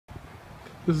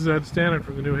This is Ed Standard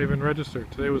from the New Haven Register.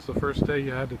 Today was the first day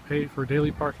you had to pay for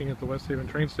daily parking at the West Haven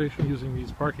train station using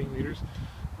these parking meters.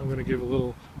 I'm going to give a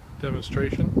little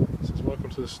demonstration. It says,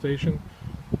 welcome to the station.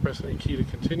 Press any key to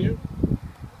continue.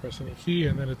 Press any key,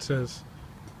 and then it says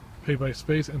pay by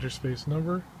space, enter space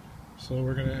number. So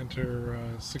we're going to enter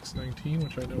 619,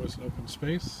 which I know is an open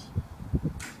space.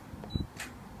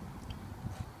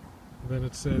 Then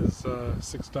it says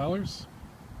 $6.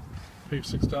 Pay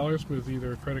 $6 with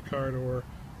either a credit card or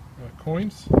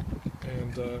coins.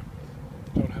 And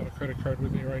don't have a credit card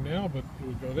with me right now, but we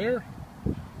would go there.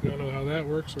 We don't know how that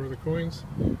works, or the coins.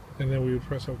 And then we would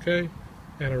press OK,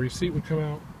 and a receipt would come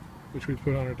out, which we'd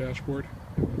put on our dashboard.